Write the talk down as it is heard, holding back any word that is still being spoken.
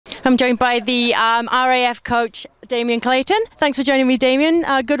I'm joined by the RAF coach, Damian Clayton. Thanks for joining me, Damian.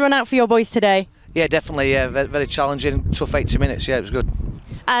 Good run out for your boys today. Yeah, definitely. Yeah, very challenging, tough 80 minutes. Yeah, it was good.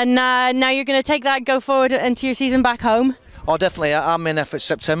 And now you're going to take that, go forward into your season back home. Oh, definitely. I'm in for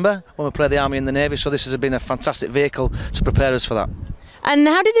September when we play the Army and the Navy, so this has been a fantastic vehicle to prepare us for that. And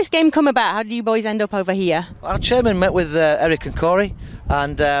how did this game come about? How did you boys end up over here? Our chairman met with Eric and Corey,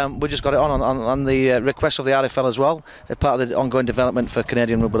 and we just got it on the request of the RFL as well, as part of the ongoing development for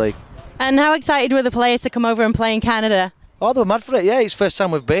Canadian Rugby League. And how excited were the players to come over and play in Canada? Oh, they were mad for it, yeah. It's the first time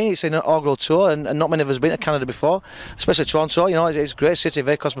we've been. It's an inaugural tour, and not many of us have been to Canada before, especially Toronto. You know, it's a great city,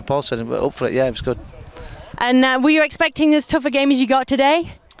 very cosmopolitan, and we're up for it, yeah, it was good. And were you expecting as tough a game as you got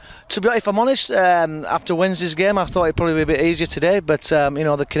today? To be honest, if I'm honest, after Wednesday's game, I thought it'd probably be a bit easier today, but you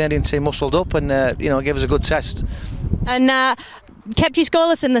know, the Canadian team muscled up and you know, gave us a good test. And kept you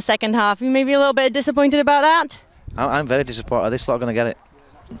scoreless in the second half. You may be a little bit disappointed about that? I'm very disappointed. This lot are going to get it.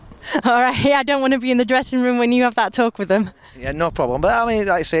 All right, yeah, I don't want to be in the dressing room when you have that talk with them. Yeah, no problem. But I mean,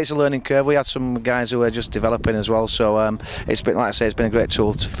 like I say, it's a learning curve. We had some guys who are just developing as well, so it's been, like I say, it's been a great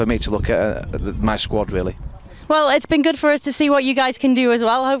tool for me to look at my squad, really. Well, it's been good for us to see what you guys can do as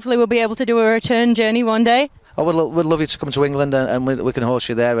well. Hopefully we'll be able to do a return journey one day. Oh, we'd love you to come to England, and we can host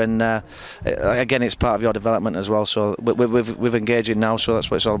you there. And again, it's part of your development as well. So we've engaged in now, so that's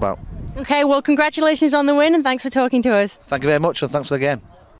what it's all about. Okay, well, congratulations on the win, and thanks for talking to us. Thank you very much, and thanks for the game.